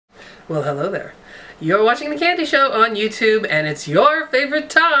Well, hello there. You're watching The Candy Show on YouTube, and it's your favorite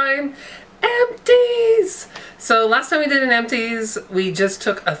time, Empties! So last time we did an Empties, we just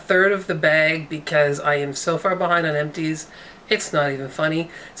took a third of the bag because I am so far behind on Empties, it's not even funny.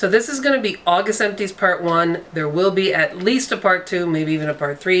 So this is going to be August Empties Part 1. There will be at least a Part 2, maybe even a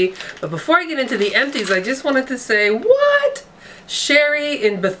Part 3. But before I get into the Empties, I just wanted to say, what? Sherry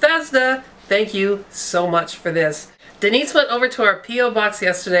in Bethesda, thank you so much for this. Denise went over to our P.O. box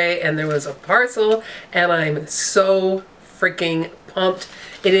yesterday and there was a parcel and I'm so freaking pumped.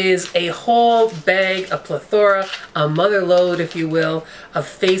 It is a whole bag, a plethora, a mother load if you will, of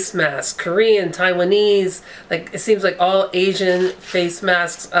face masks. Korean, Taiwanese, like it seems like all Asian face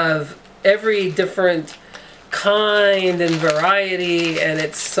masks of every different kind and variety, and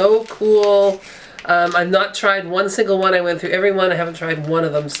it's so cool. I've not tried one single one. I went through every one. I haven't tried one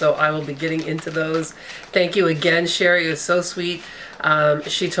of them, so I will be getting into those. Thank you again, Sherry. It was so sweet.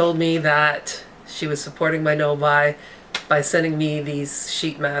 She told me that she was supporting my no-buy by sending me these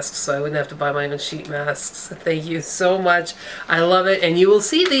sheet masks, so I wouldn't have to buy my own sheet masks. Thank you so much. I love it, and you will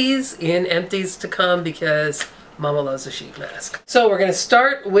see these in Empties to come because Mama loves a sheet mask. So we're going to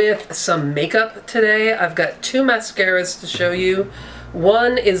start with some makeup today. I've got two mascaras to show you.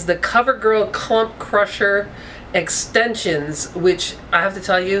 One is the CoverGirl Clump Crusher Extensions, which I have to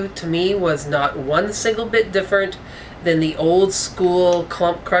tell you, to me, was not one single bit different than the old school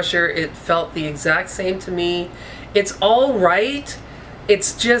Clump Crusher. It felt the exact same to me. It's all right.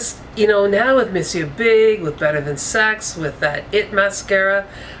 It's just, you know, now with Monsieur Big, with Better Than Sex, with that It mascara,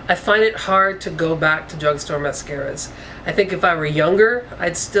 I find it hard to go back to drugstore mascaras. I think if I were younger,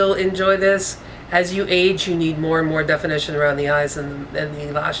 I'd still enjoy this. As you age, you need more and more definition around the eyes, and the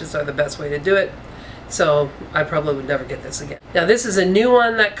lashes are the best way to do it. So I probably would never get this again. Now this is a new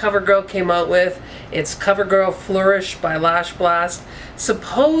one that CoverGirl came out with. It's CoverGirl Flourish by Lash Blast.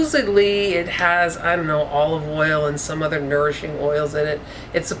 Supposedly it has, I don't know, olive oil and some other nourishing oils in it.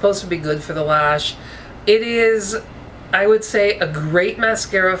 It's supposed to be good for the lash. It is, I would say, a great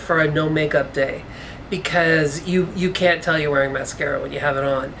mascara for a no makeup day, because you can't tell you're wearing mascara when you have it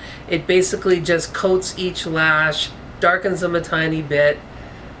on. It basically just coats each lash, darkens them a tiny bit.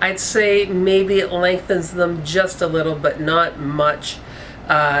 I'd say maybe it lengthens them just a little, but not much.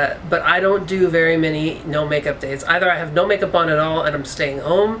 But I don't do very many no makeup days. Either I have no makeup on at all and I'm staying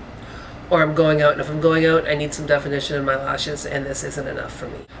home, or I'm going out, and if I'm going out, I need some definition in my lashes, and this isn't enough for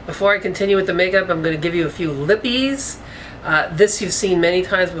me. Before I continue with the makeup, I'm going to give you a few lippies. This you've seen many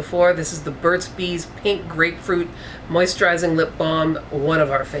times before. This is the Burt's Bees Pink Grapefruit Moisturizing Lip Balm, one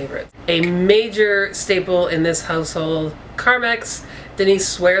of our favorites. A major staple in this household, Carmex. Denise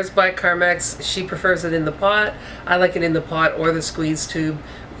swears by Carmex. She prefers it in the pot. I like it in the pot or the squeeze tube.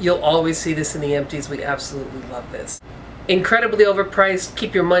 You'll always see this in the Empties. We absolutely love this. Incredibly overpriced.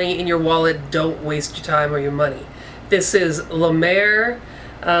 Keep your money in your wallet. Don't waste your time or your money. This is La Mer.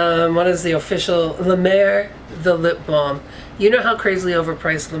 What is the official? La Mer, the lip balm. You know how crazily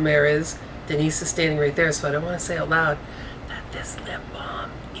overpriced La Mer is. Denise is standing right there, so I don't want to say out loud that this lip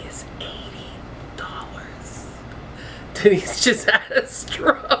balm is $80. Denise just had a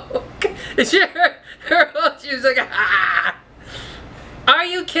stroke. She was like, ah! Are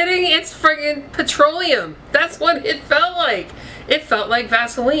you kidding? It's friggin' petroleum. That's what it felt like. It felt like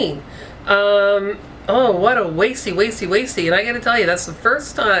Vaseline. Oh, what a wasty. And I gotta tell you, that's the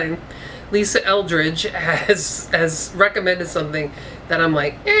first time Lisa Eldridge has recommended something that I'm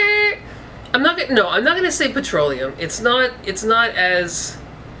like, eh. I'm not gonna say petroleum. It's not as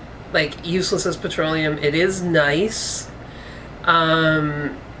like useless as petroleum. It is nice.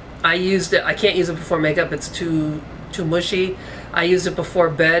 I used it. I can't use it before makeup. It's too mushy. I used it before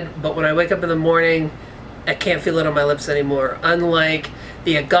bed, but when I wake up in the morning, I can't feel it on my lips anymore. Unlike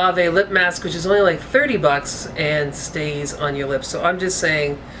the Agave lip mask, which is only like 30 bucks and stays on your lips. So I'm just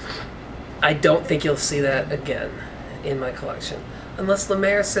saying, I don't think you'll see that again in my collection. Unless La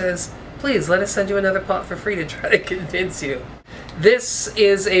Mer says, please let us send you another pot for free to try to convince you. This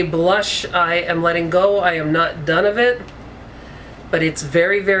is a blush I am letting go. I am not done of it, but it's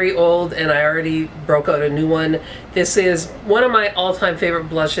very, very old and I already broke out a new one. This is one of my all-time favorite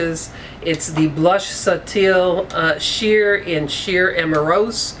blushes. It's the Blush Subtil Sheer in Sheer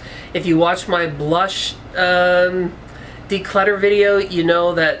Amorose. If you watch my blush declutter video, you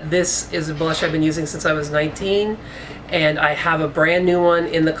know that this is a blush I've been using since I was 19. And I have a brand new one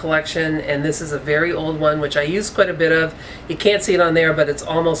in the collection, and this is a very old one, which I use quite a bit of. You can't see it on there, but it's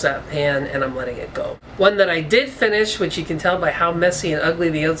almost at pan, and I'm letting it go. One that I did finish, which you can tell by how messy and ugly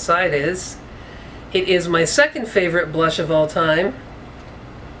the outside is, it is my second favorite blush of all time.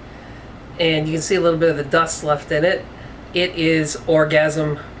 And you can see a little bit of the dust left in it. It is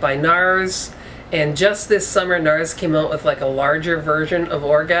Orgasm by NARS. And just this summer, NARS came out with like a larger version of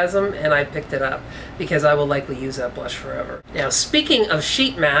Orgasm, and I picked it up because I will likely use that blush forever. Now, speaking of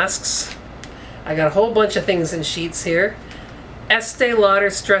sheet masks, I got a whole bunch of things in sheets here. Estee Lauder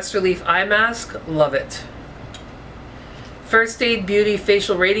Stress Relief Eye Mask, love it. First Aid Beauty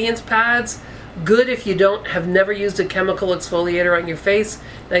Facial Radiance Pads, good if you have never used a chemical exfoliator on your face.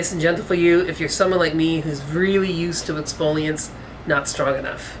 Nice and gentle for you if you're someone like me who's really used to exfoliants not strong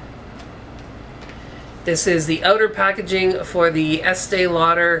enough. This is the outer packaging for the Estee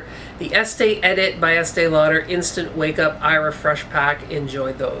Lauder, the Estee Edit by Estee Lauder Instant Wake Up Eye Refresh Pack.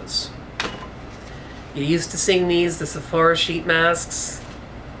 Enjoy those. You're used to seeing these, the Sephora sheet masks.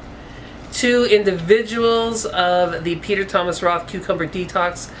 2 individuals of the Peter Thomas Roth Cucumber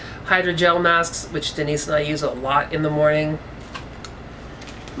Detox Hydrogel masks, which Denise and I use a lot in the morning.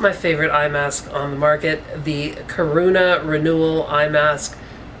 My favorite eye mask on the market, the Karuna Renewal Eye Mask.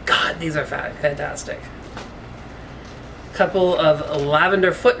 God, these are fantastic. Couple of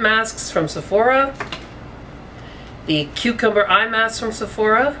lavender foot masks from Sephora. The cucumber eye mask from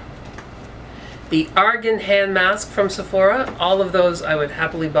Sephora. The argan hand mask from Sephora. All of those I would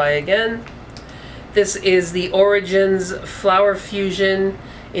happily buy again. This is the Origins Flower Fusion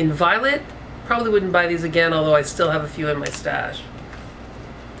in Violet. Probably wouldn't buy these again, although I still have a few in my stash.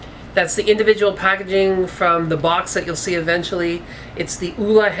 That's the individual packaging from the box that you'll see eventually. It's the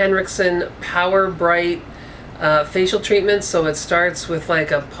Ulla Henriksen Power Bright facial treatment. So it starts with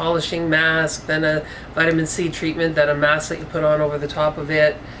like a polishing mask, then a vitamin C treatment, then a mask that you put on over the top of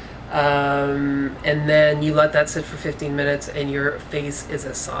it. And then you let that sit for 15 minutes and your face is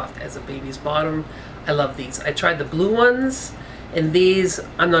as soft as a baby's bottom. I love these. I tried the blue ones. And these,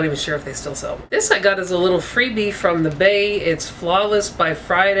 I'm not even sure if they still sell them. This I got as a little freebie from the Bay. It's Flawless by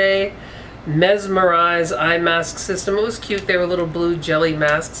Friday. Mesmerize Eye Mask System. It was cute. They were little blue jelly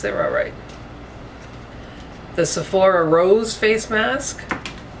masks. They were alright. The Sephora Rose Face Mask.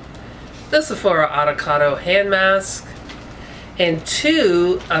 The Sephora Avocado Hand Mask. And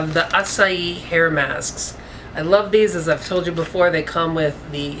 2 of the Acai Hair Masks. I love these. As I've told you before, they come with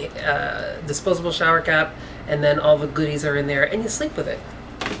the disposable shower cap, and then all the goodies are in there, and you sleep with it.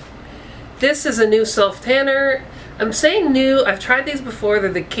 This is a new self-tanner. I'm saying new. I've tried these before.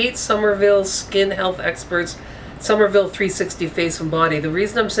 They're the Kate Somerville Skin Health Experts Somerville 360 Face and Body. The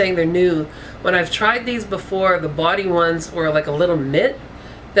reason I'm saying they're new, when I've tried these before, the body ones were like a little mitt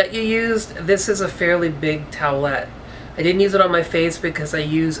that you used. This is a fairly big towelette. I didn't use it on my face because I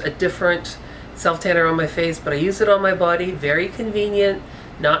use a different self-tanner on my face, but I use it on my body. Very convenient,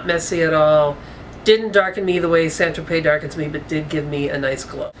 not messy at all. Didn't darken me the way Saint-Tropez darkens me, but did give me a nice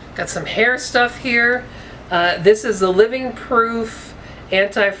glow. Got some hair stuff here. This is the Living Proof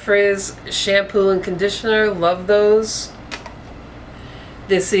Anti-Frizz Shampoo and Conditioner. Love those.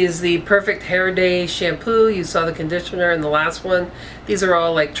 This is the Perfect Hair Day Shampoo. You saw the conditioner in the last one. These are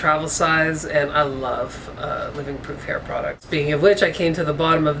all like travel size, and I love Living Proof hair products. Speaking of which, I came to the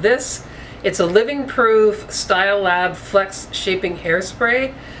bottom of this. It's a Living Proof Style Lab Flex Shaping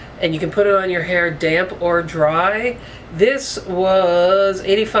Hairspray. And you can put it on your hair damp or dry. This was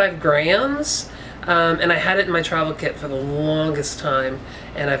 85 grams, and I had it in my travel kit for the longest time,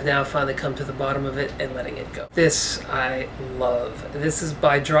 and I've now finally come to the bottom of it and letting it go. This I love. This is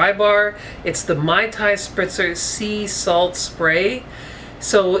by Dry Bar. It's the Mai Tai Spritzer Sea Salt Spray.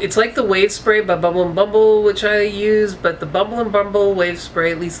 So it's like the Wave Spray by Bumble and Bumble, which I use, but the Bumble and Bumble Wave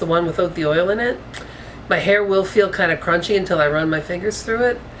Spray, at least the one without the oil in it, my hair will feel kind of crunchy until I run my fingers through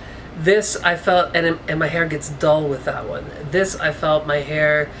it. This I felt, and my hair gets dull with that one. This I felt my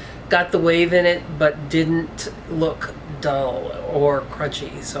hair got the wave in it, but didn't look dull or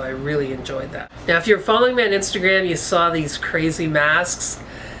crunchy, so I really enjoyed that. Now, if you're following me on Instagram, you saw these crazy masks.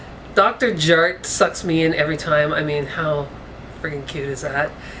 Dr. Jart sucks me in every time. I mean, how freaking cute is that?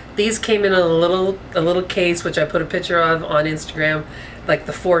 These came in a little case, which I put a picture of on Instagram, like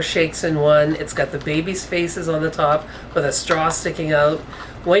the 4 shakes in one. It's got the baby's faces on the top with a straw sticking out.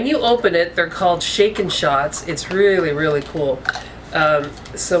 When you open it, they're called shaken shots. It's really, really cool.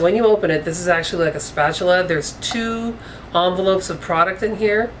 So when you open it, this is actually like a spatula. There's 2 envelopes of product in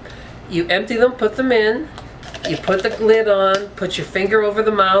here. You empty them, put them in. You put the lid on, put your finger over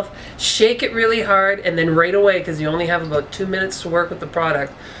the mouth, shake it really hard, and then right away, because you only have about 2 minutes to work with the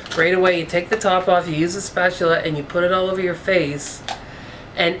product, right away you take the top off, you use the spatula, and you put it all over your face.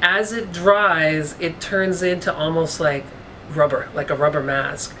 And as it dries, it turns into almost like rubber, like a rubber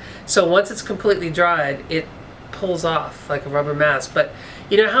mask. So once it's completely dried, it pulls off like a rubber mask. But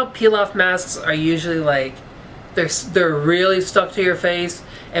you know how peel-off masks are usually like, they're really stuck to your face,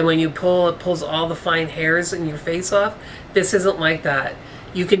 and when you pull, it pulls all the fine hairs in your face off. This isn't like that.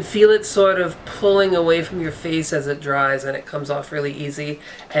 You can feel it sort of pulling away from your face as it dries, and it comes off really easy,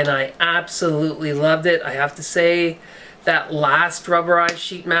 and I absolutely loved it. I have to say, that last rubberized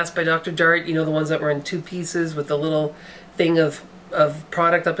sheet mask by Dr. Jart, you know, the ones that were in 2 pieces with the little thing of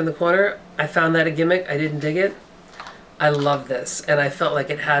product up in the corner, I found that a gimmick. I didn't dig it. I love this, and I felt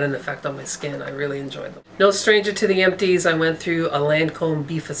like it had an effect on my skin. I really enjoyed them. No stranger to the Empties, I went through a Lancome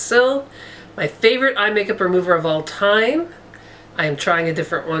Bifacil. My favorite eye makeup remover of all time. I am trying a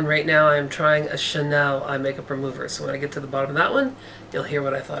different one right now. I am trying a Chanel eye makeup remover. So when I get to the bottom of that one, you'll hear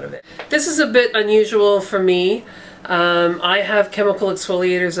what I thought of it. This is a bit unusual for me. I have chemical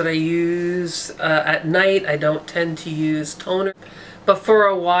exfoliators that I use at night. I don't tend to use toner. But for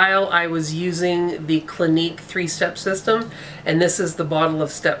a while I was using the Clinique 3-step system, and this is the bottle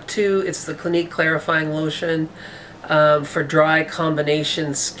of step 2. It's the Clinique Clarifying Lotion for dry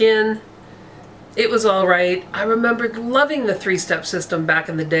combination skin. It was alright. I remembered loving the 3-step system back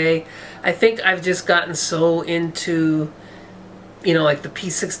in the day. I think I've just gotten so into, you know, like the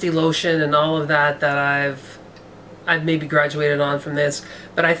P60 lotion and all of that, that I've maybe graduated on from this.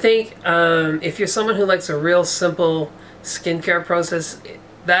 But I think if you're someone who likes a real simple skincare process,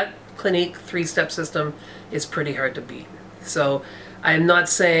 that Clinique 3-step system is pretty hard to beat. So I'm not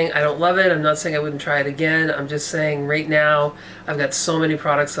saying I don't love it. I'm not saying I wouldn't try it again. I'm just saying right now I've got so many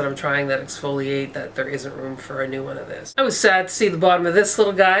products that I'm trying that exfoliate that there isn't room for a new one of this. I was sad to see the bottom of this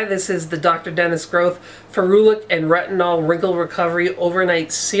little guy. This is the Dr. Dennis Groth Ferulic and Retinol Wrinkle Recovery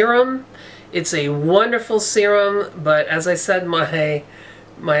Overnight Serum. It's a wonderful serum, but as I said, my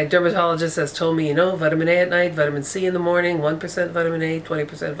dermatologist has told me, you know, vitamin A at night, vitamin C in the morning, 1% vitamin A,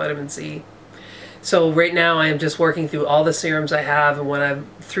 20% vitamin C. So right now I am just working through all the serums I have, and when I'm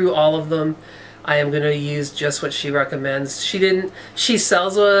through all of them, I am going to use just what she recommends. She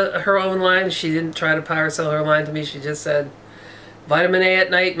sells her own line. She didn't try to power sell her line to me. She just said, vitamin A at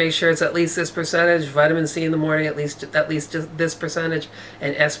night, make sure it's at least this percentage. Vitamin C in the morning, at least just this percentage.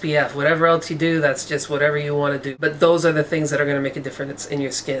 And SPF. Whatever else you do, that's just whatever you want to do. But those are the things that are going to make a difference in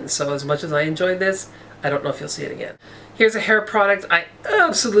your skin. So as much as I enjoyed this, I don't know if you'll see it again. Here's a hair product I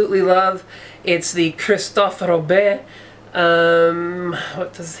absolutely love. It's the Christophe Robert.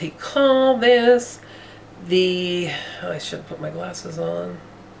 What does he call this? I should put my glasses on.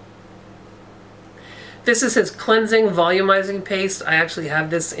 This is his cleansing volumizing paste. I actually have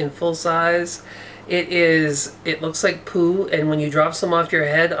this in full size. It looks like poo, and when you drop some off your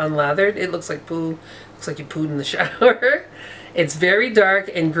head unlathered, it looks like poo. Looks like you pooed in the shower. It's very dark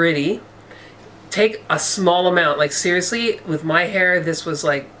and gritty. Take a small amount. Like seriously, with my hair, this was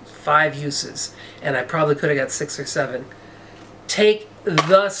like 5 uses, and I probably could have got 6 or 7. Take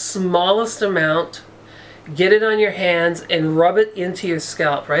the smallest amount, get it on your hands, and rub it into your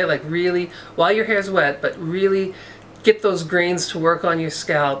scalp, right? Like really, while your hair's wet, but really get those grains to work on your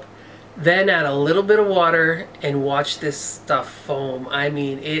scalp. Then add a little bit of water and watch this stuff foam. I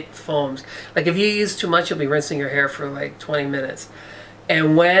mean, it foams. Like if you use too much, you'll be rinsing your hair for like 20 minutes.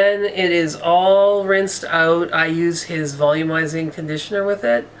 And when it is all rinsed out, I use his volumizing conditioner with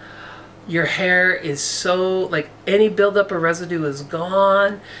it. Your hair is so, like, any buildup of residue is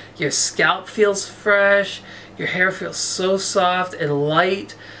gone. Your scalp feels fresh. Your hair feels so soft and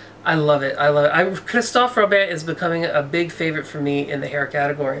light. I love it. I love it. Christophe Robert is becoming a big favorite for me in the hair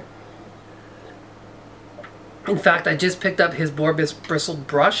category. In fact, I just picked up his boar bristled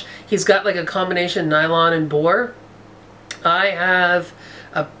brush. He's got like a combination nylon and boar. I have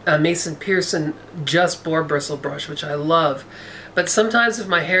a Mason Pearson just boar bristle brush, which I love. But sometimes if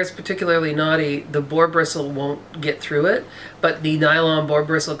my hair is particularly knotty, the boar bristle won't get through it, but the nylon boar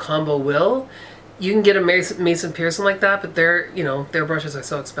bristle combo will. You can get a Mason Pearson like that, but their brushes are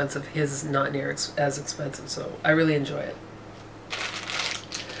so expensive. His is not near as expensive, so I really enjoy it.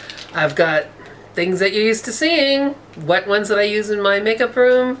 I've got things that you're used to seeing. Wet ones that I use in my makeup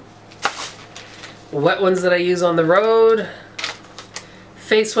room. Wet ones that I use on the road.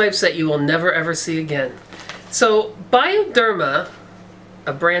 Face wipes that you will never ever see again. So Bioderma,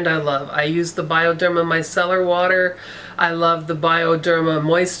 a brand I love. I use the Bioderma micellar water. I love the Bioderma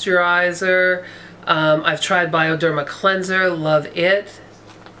moisturizer. I've tried Bioderma cleanser. Love it.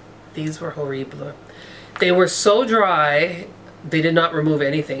 These were horrible. They were so dry, they did not remove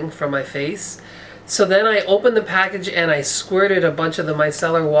anything from my face. So then I opened the package and I squirted a bunch of the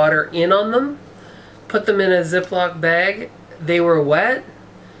micellar water in on them. Put them in a Ziploc bag. They were wet.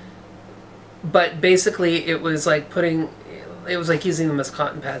 But basically it was like using them as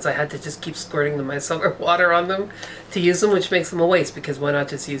cotton pads. I had to just keep squirting the micellar water on them to use them, which makes them a waste, because why not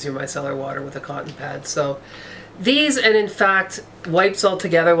just use your micellar water with a cotton pad? So These, and in fact, wipes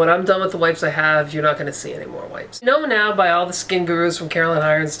altogether. When I'm done with the wipes I have, you're not going to see any more wipes. You know now by all the skin gurus from Caroline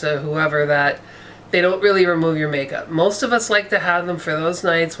Hirons to whoever that they don't really remove your makeup. Most of us like to have them for those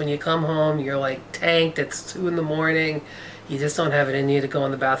nights when you come home, you're like tanked, it's 2 in the morning, you just don't have it in you to go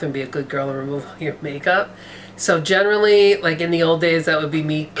in the bathroom, be a good girl and remove all your makeup. So generally, like in the old days, that would be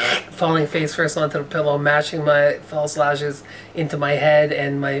me falling face first onto the pillow, mashing my false lashes into my head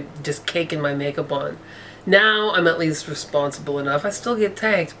and just caking my makeup on. Now I'm at least responsible enough. I still get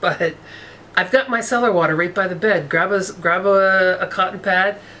tanked, but I've got my cellar water right by the bed. Grab a cotton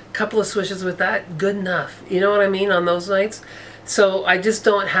pad, couple of swishes with that, good enough. You know what I mean, on those nights? So I just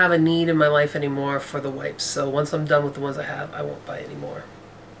don't have a need in my life anymore for the wipes. So once I'm done with the ones I have, I won't buy any more.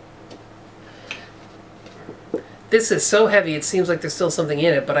 This is so heavy, it seems like there's still something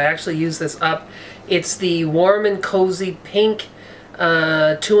in it, but I actually use this up. It's the Warm and Cozy Pink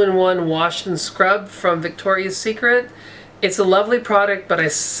 2-in-1 Wash and Scrub from Victoria's Secret. It's a lovely product, but I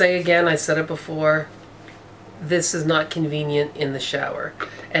say again, I said it before, this is not convenient in the shower.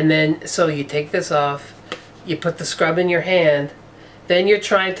 And then, so you take this off, you put the scrub in your hand, then you're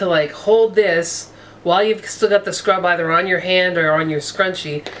trying to like hold this while you've still got the scrub either on your hand or on your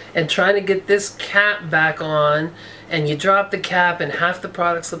scrunchie, and trying to get this cap back on, and you drop the cap and half the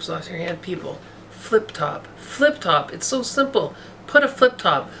product slips off your hand. People, flip top. Flip top. It's so simple. Put a flip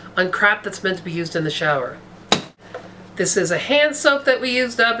top on crap that's meant to be used in the shower. This is a hand soap that we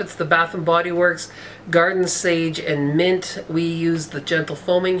used up. It's the Bath & Body Works Garden Sage and Mint. We use the Gentle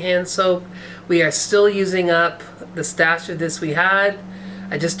Foaming hand soap. We are still using up the stash of this we had.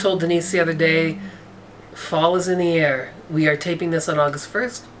 I just told Denise the other day, fall is in the air. We are taping this on August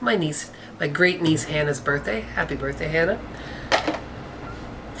 1st. My great niece Hannah's birthday. Happy birthday, Hannah.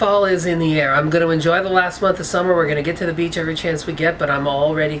 Fall is in the air. I'm going to enjoy the last month of summer. We're going to get to the beach every chance we get, but I'm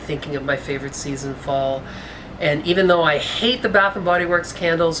already thinking of my favorite season, fall. And even though I hate the Bath & Body Works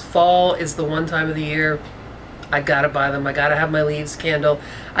candles, fall is the one time of the year I gotta buy them. I gotta have my leaves candle.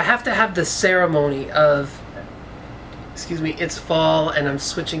 I have to have the ceremony of, excuse me, it's fall and I'm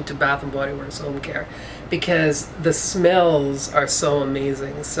switching to Bath & Body Works Home Care because the smells are so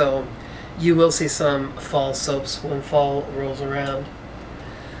amazing. So you will see some fall soaps when fall rolls around.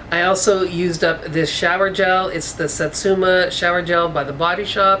 I also used up this shower gel. It's the Satsuma shower gel by The Body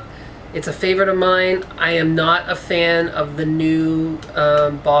Shop. It's a favorite of mine. I am not a fan of the new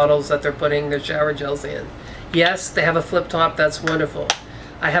bottles that they're putting their shower gels in. Yes, they have a flip top. That's wonderful.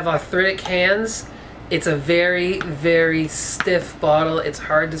 I have arthritic hands. It's a very, very stiff bottle. It's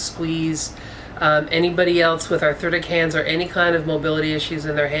hard to squeeze. Anybody else with arthritic hands or any kind of mobility issues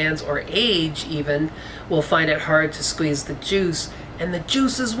in their hands or age even will find it hard to squeeze the juice. And the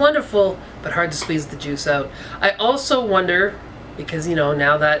juice is wonderful, but hard to squeeze the juice out. I also wonder, because, you know,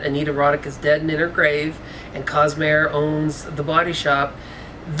 now that Anita Roddick is dead and in her grave and Cosmere owns The Body Shop,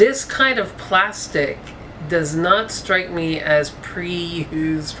 this kind of plastic does not strike me as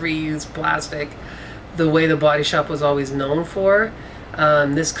pre-used, reused plastic the way The Body Shop was always known for.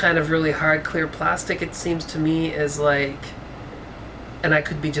 This kind of really hard, clear plastic, it seems to me, is like, and I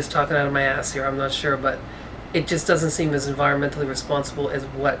could be just talking out of my ass here, I'm not sure, but it just doesn't seem as environmentally responsible as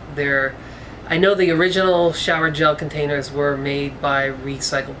what they're... I know the original shower gel containers were made by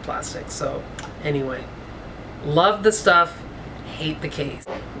recycled plastic, so anyway. Love the stuff, hate the case.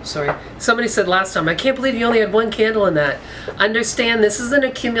 Sorry. Somebody said last time, I can't believe you only had one candle in that. Understand, this is an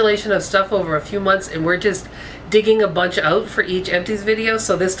accumulation of stuff over a few months, and we're just digging a bunch out for each Empties video,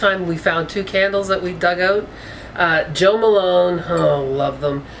 so this time we found 2 candles that we dug out. Jo Malone, oh, love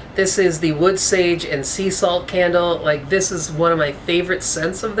them. This is the Wood Sage and Sea Salt candle. Like, this is one of my favorite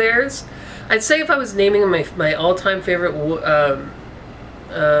scents of theirs. I'd say if I was naming my all-time favorite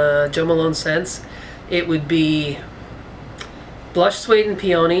Jo Malone scents, it would be Blush, Suede, and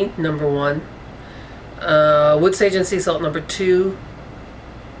Peony, #1. Wood Sage and Sea Salt, #2.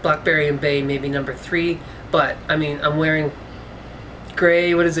 Blackberry and Bay, maybe #3. But, I mean, I'm wearing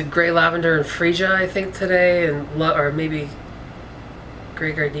gray, what is it, gray lavender and freesia, I think, today, and or maybe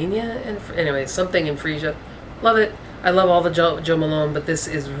gray gardenia, and anyway, something in freesia. Love it. I love all the Jo Malone, but this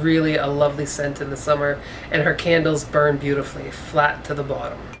is really a lovely scent in the summer, and her candles burn beautifully, flat to the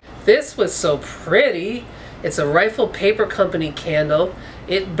bottom. This was so pretty. It's a Rifle Paper Company candle.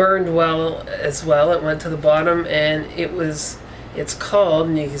 It burned well as well. It went to the bottom, and it's called,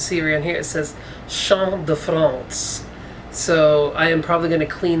 and you can see around here, it says Champ de France. So I am probably going to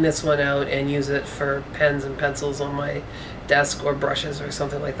clean this one out and use it for pens and pencils on my desk or brushes or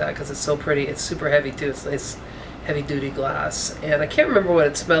something like that, because it's so pretty. It's super heavy too. It's nice heavy duty glass, and I can't remember what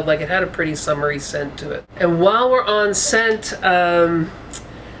it smelled like. It had a pretty summery scent to it. And while we're on scent, can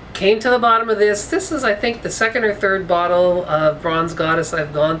Came to the bottom of this. This is, I think, the second or third bottle of Bronze Goddess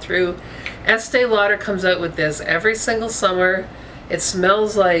I've gone through. Estee Lauder comes out with this every single summer. It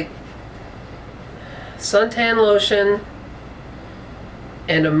smells like suntan lotion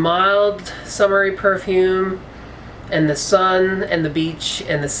and a mild summery perfume and the sun and the beach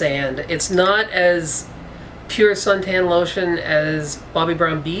and the sand. It's not as pure suntan lotion as Bobbi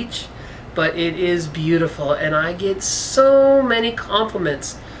Brown Beach, but it is beautiful, and I get so many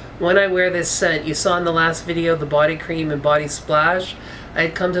compliments when I wear this scent. You saw in the last video the body cream and body splash I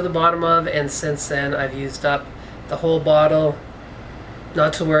had come to the bottom of, and since then I've used up the whole bottle.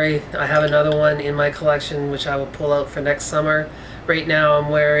 Not to worry, I have another one in my collection which I will pull out for next summer. Right now I'm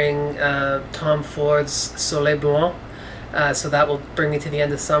wearing Tom Ford's Soleil Blanc, so that will bring me to the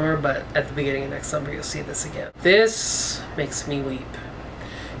end of summer, but at the beginning of next summer you'll see this again. This makes me weep.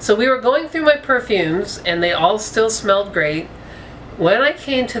 So we were going through my perfumes and they all still smelled great. When I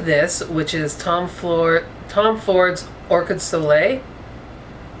came to this, which is Tom Ford's Orchid Soleil,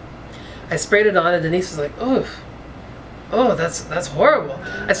 I sprayed it on and Denise was like, oh, that's horrible.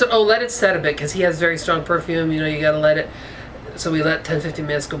 I said, oh, let it set a bit, because he has very strong perfume, you know, you gotta let it. So we let 10-15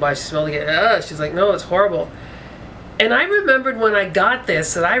 minutes go by. She smelled it. She's like, no, it's horrible. And I remembered when I got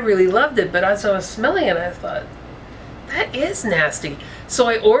this that I really loved it, but as I was smelling it, I thought, that is nasty. So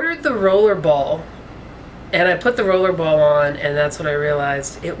I ordered the roller ball, and I put the roller ball on, and that's when I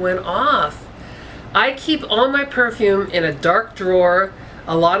realized it went off. I keep all my perfume in a dark drawer,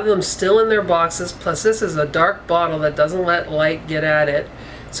 a lot of them still in their boxes, plus this is a dark bottle that doesn't let light get at it.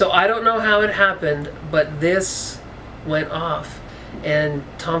 So I don't know how it happened, but this went off. And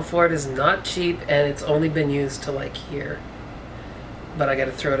Tom Ford is not cheap, and it's only been used to like here. But I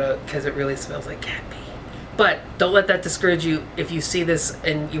gotta throw it out because it really smells like cat pee. But don't let that discourage you if you see this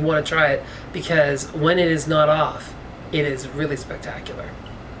and you want to try it, because when it is not off, it is really spectacular.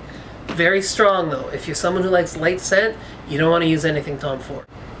 Very strong though. If you're someone who likes light scent, you don't want to use anything Tom Ford.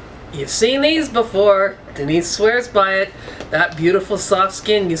 You've seen these before. Denise swears by it. That beautiful soft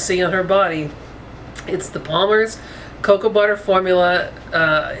skin you see on her body. It's the Palmer's Cocoa Butter Formula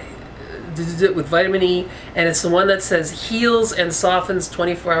with vitamin E, and it's the one that says heals and softens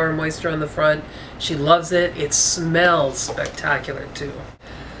 24-hour moisture on the front. She loves it. It smells spectacular too.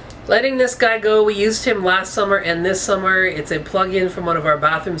 Letting this guy go. We used him last summer and this summer. It's a plug-in from one of our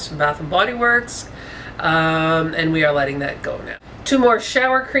bathrooms from Bath & Body Works, and we are letting that go now. Two more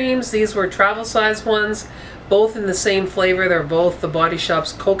shower creams. These were travel size ones, both in the same flavor. They're both the Body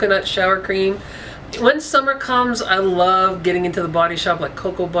Shop's coconut shower cream. When summer comes, I love getting into the Body Shop, like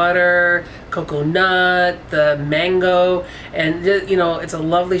cocoa butter, cocoa nut, the mango, and you know, it's a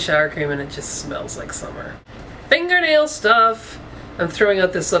lovely shower cream and it just smells like summer. Fingernail stuff. I'm throwing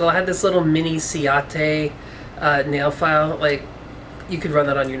out this little, I had this little mini Ciate nail file. Like, you could run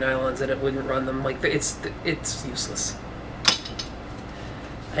that on your nylons and it wouldn't run them. Like, it's useless.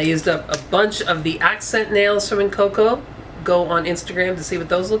 I used up a bunch of the accent nails from Incoco. Go on Instagram to see what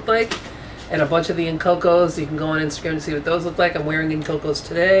those look like. And a bunch of the Incocos. You can go on Instagram to see what those look like. I'm wearing Incocos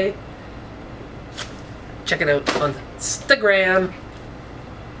today. Check it out on Instagram.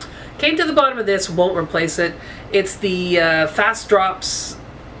 Came to the bottom of this, won't replace it. It's the Fast Drops,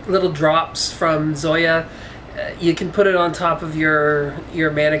 little drops from Zoya. You can put it on top of your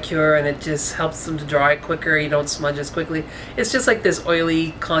manicure and it just helps them to dry quicker. You don't smudge as quickly. It's just like this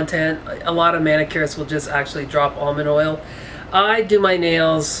oily content. A lot of manicurists will just actually drop almond oil. I do my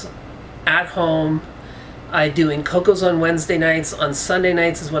nails at home. I do Incocos on Wednesday nights. On Sunday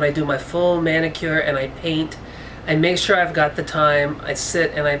nights is when I do my full manicure and I paint. I make sure I've got the time. I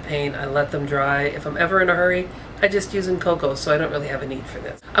sit and I paint. I let them dry. If I'm ever in a hurry, I just use Incoco, so I don't really have a need for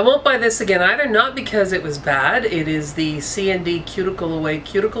this. I won't buy this again either, not because it was bad. It is the C&D Cuticle Away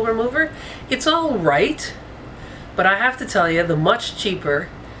Cuticle Remover. It's all right, but I have to tell you, the much cheaper.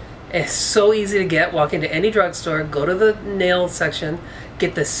 It's so easy to get. Walk into any drugstore, go to the nail section,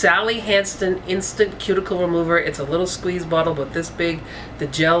 get the Sally Hansen Instant Cuticle Remover. It's a little squeeze bottle, but this big. The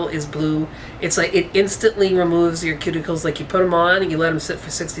gel is blue. It's like it instantly removes your cuticles. Like you put them on, and you let them sit for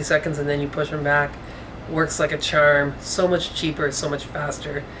 60 seconds, and then you push them back. Works like a charm. So much cheaper, so much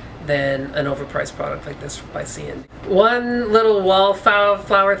faster than an overpriced product like this by C&D. One little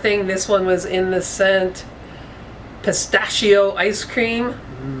wallflower thing. This one was in the scent Pistachio Ice Cream.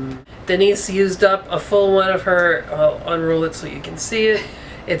 Denise used up a full one of her. I'll unroll it so you can see it.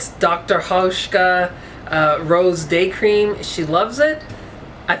 It's Dr. Hauschka Rose Day Cream. She loves it.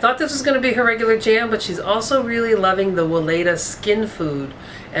 I thought this was going to be her regular jam, but she's also really loving the Weleda Skin Food.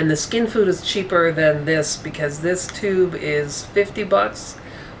 And the Skin Food is cheaper than this because this tube is 50 bucks,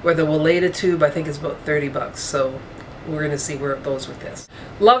 where the Weleda tube I think is about 30 bucks. So we're gonna see where it goes with this.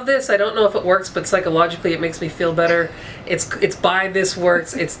 Love this. I don't know if it works, but psychologically it makes me feel better. It's by This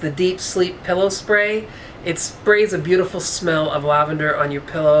Works. It's the Deep Sleep Pillow Spray. It sprays a beautiful smell of lavender on your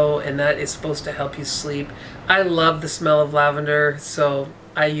pillow, and that is supposed to help you sleep. I love the smell of lavender, so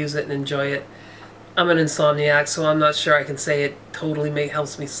I use it and enjoy it. I'm an insomniac, so I'm not sure I can say it totally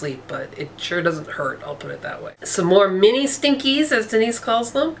helps me sleep, but it sure doesn't hurt, I'll put it that way. Some more mini stinkies, as Denise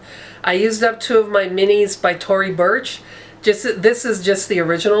calls them. I used up 2 of my minis by Tory Burch. This is just the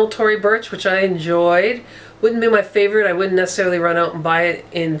original Tory Burch, which I enjoyed. Wouldn't be my favorite. I wouldn't necessarily run out and buy it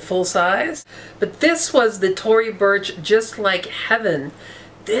in full size. But this was the Tory Burch Just Like Heaven.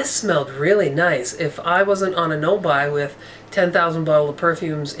 This smelled really nice. If I wasn't on a no-buy with 10,000 bottles of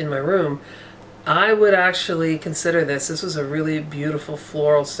perfumes in my room, I would actually consider this. This was a really beautiful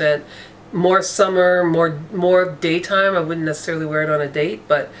floral scent. More summer, more daytime. I wouldn't necessarily wear it on a date,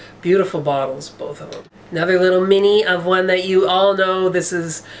 but beautiful bottles, both of them. Another little mini of one that you all know. This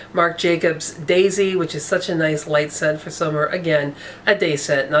is Marc Jacobs Daisy, which is such a nice light scent for summer. Again, a day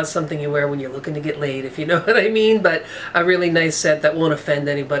scent, not something you wear when you're looking to get laid, if you know what I mean, but a really nice scent that won't offend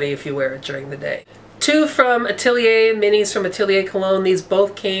anybody if you wear it during the day. 2 from Atelier, minis from Atelier Cologne. These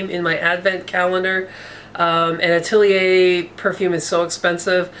both came in my advent calendar. And Atelier perfume is so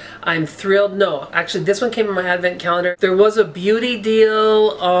expensive. I'm thrilled. No, actually this one came in my advent calendar. There was a beauty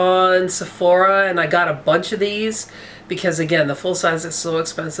deal on Sephora and I got a bunch of these because again, the full size is so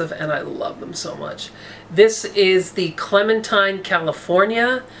expensive and I love them so much. This is the Clementine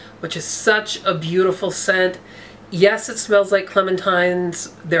California, which is such a beautiful scent. Yes, it smells like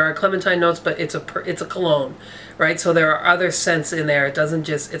clementines. There are clementine notes, but it's a cologne, right? So there are other scents in there. It doesn't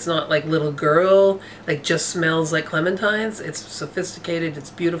just, it's not like Little Girl, like just smells like clementines. It's sophisticated, it's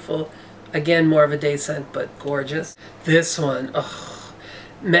beautiful. Again, more of a day scent, but gorgeous. This one, oh,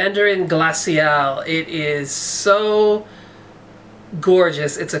 Mandarin Glacial. It is so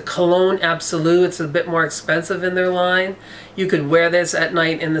gorgeous. It's a cologne absolute. It's a bit more expensive in their line. You could wear this at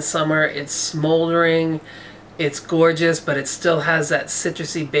night in the summer. It's smoldering. It's gorgeous, but it still has that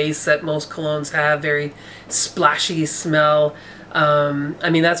citrusy base that most colognes have, very splashy smell. I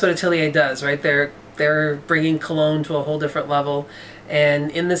mean, that's what Atelier does, right? They're bringing cologne to a whole different level.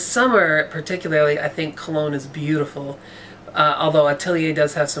 And in the summer, particularly, I think cologne is beautiful. Although Atelier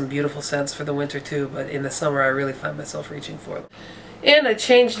does have some beautiful scents for the winter too, but in the summer I really find myself reaching for them. And I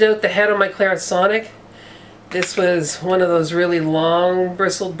changed out the head on my Clarisonic. This was one of those really long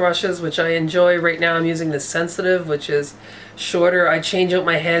bristled brushes, which I enjoy. Right now I'm using the Sensitive, which is shorter. I change out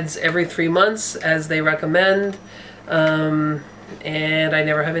my heads every 3 months as they recommend. And I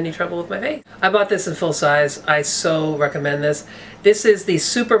never have any trouble with my face. I bought this in full size. I so recommend this. This is the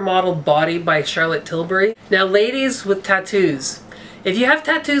Supermodel Body by Charlotte Tilbury. Now ladies with tattoos, if you have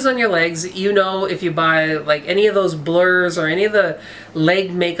tattoos on your legs, you know if you buy like any of those blurs or any of the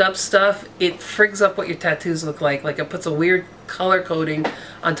leg makeup stuff, it frigs up what your tattoos look like. Like it puts a weird color coding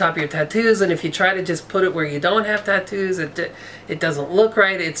on top of your tattoos, and if you try to just put it where you don't have tattoos, it doesn't look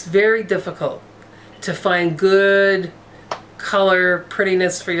right. It's very difficult to find good color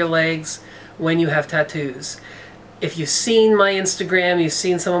prettiness for your legs when you have tattoos. If you've seen my Instagram, you've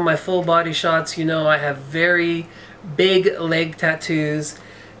seen some of my full body shots, you know I have very big leg tattoos.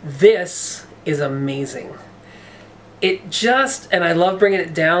 This is amazing. It just, and I love bringing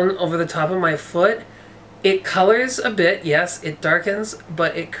it down over the top of my foot. It colors a bit, yes, it darkens,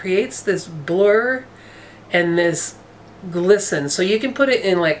 but it creates this blur and this glisten. So you can put it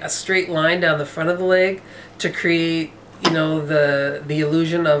in like a straight line down the front of the leg to create, you know, the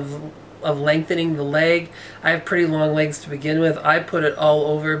illusion of lengthening the leg. I have pretty long legs to begin with. I put it all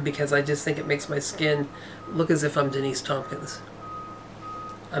over because I just think it makes my skin look as if I'm Denise Tompkins.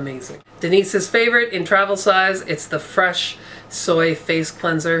 Amazing. Denise's favorite in travel size, it's the Fresh Soy Face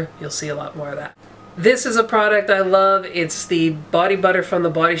Cleanser. You'll see a lot more of that. This is a product I love. It's the body butter from the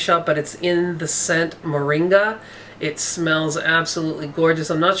Body Shop, but it's in the scent Moringa. It smells absolutely gorgeous.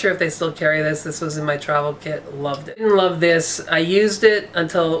 I'm not sure if they still carry this. This was in my travel kit. Loved it. Didn't love this. I used it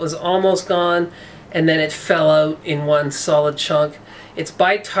until it was almost gone, and then it fell out in one solid chunk. It's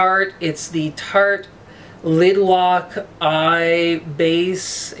by Tarte. It's the Tarte Lid Lock Eye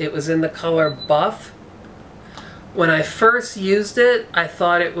Base. It was in the color Buff. When I first used it, I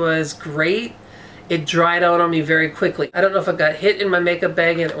thought it was great. It dried out on me very quickly. I don't know if it got hit in my makeup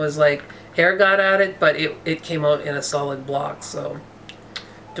bag and it was like air got at it, but it came out in a solid block, so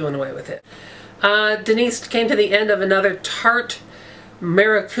doing away with it. Denise came to the end of another Tarte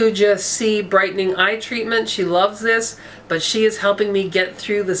Maracuja C Brightening Eye Treatment. She loves this, but she is helping me get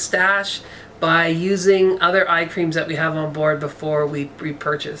through the stash by using other eye creams that we have on board before we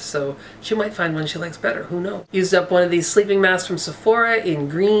repurchase. So she might find one she likes better, who knows. Used up one of these sleeping masks from Sephora in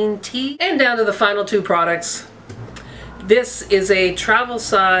green tea. And down to the final two products. This is a travel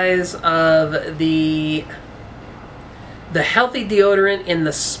size of the healthy deodorant in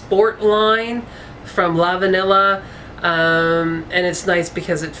the Sport line from La Vanilla. And it's nice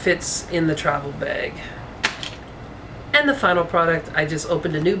because it fits in the travel bag. And the final product, I just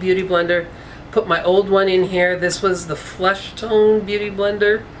opened a new beauty blender, put my old one in here. This was the Flesh Tone Beauty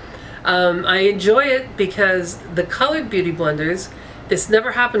Blender. I enjoy it because the colored beauty blenders, this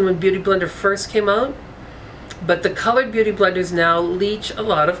never happened when Beauty Blender first came out, but the colored beauty blenders now leach a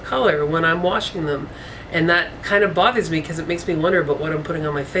lot of color when I'm washing them. And that kind of bothers me because it makes me wonder about what I'm putting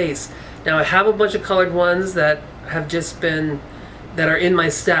on my face. Now I have a bunch of colored ones that have just been, that are in my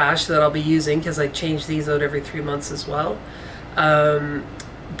stash that I'll be using because I change these out every 3 months as well.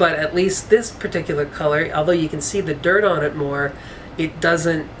 But at least this particular color, although you can see the dirt on it more, it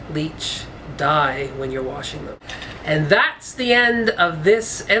doesn't leach dye when you're washing them. And that's the end of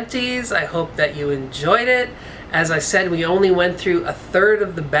this Empties. I hope that you enjoyed it. As I said, we only went through a third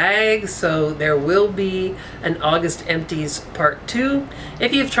of the bag, so there will be an August Empties Part 2.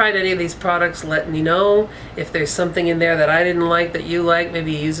 If you've tried any of these products, let me know. If there's something in there that I didn't like that you like,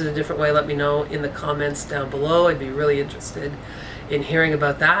 maybe you use it a different way, let me know in the comments down below. I'd be really interested in hearing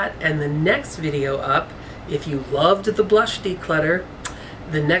about that. And the next video up, if you loved the blush declutter,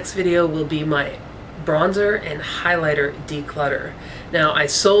 the next video will be my bronzer and highlighter declutter. Now, I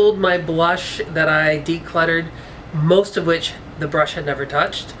sold my blush that I decluttered, most of which the brush had never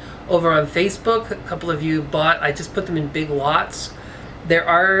touched, over on Facebook. A couple of you bought. I just put them in big lots.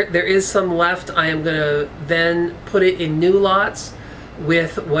 There is some left. I am gonna then put it in new lots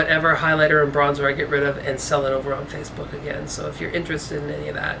with whatever highlighter and bronzer I get rid of and sell it over on Facebook again. So if you're interested in any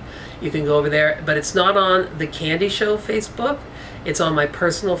of that, you can go over there. But it's not on the Candy Show Facebook. It's on my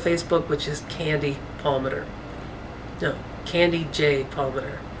personal Facebook, which is Candy Palmater. No, Candy J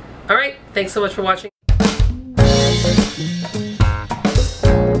Palmater. All right, thanks so much for watching.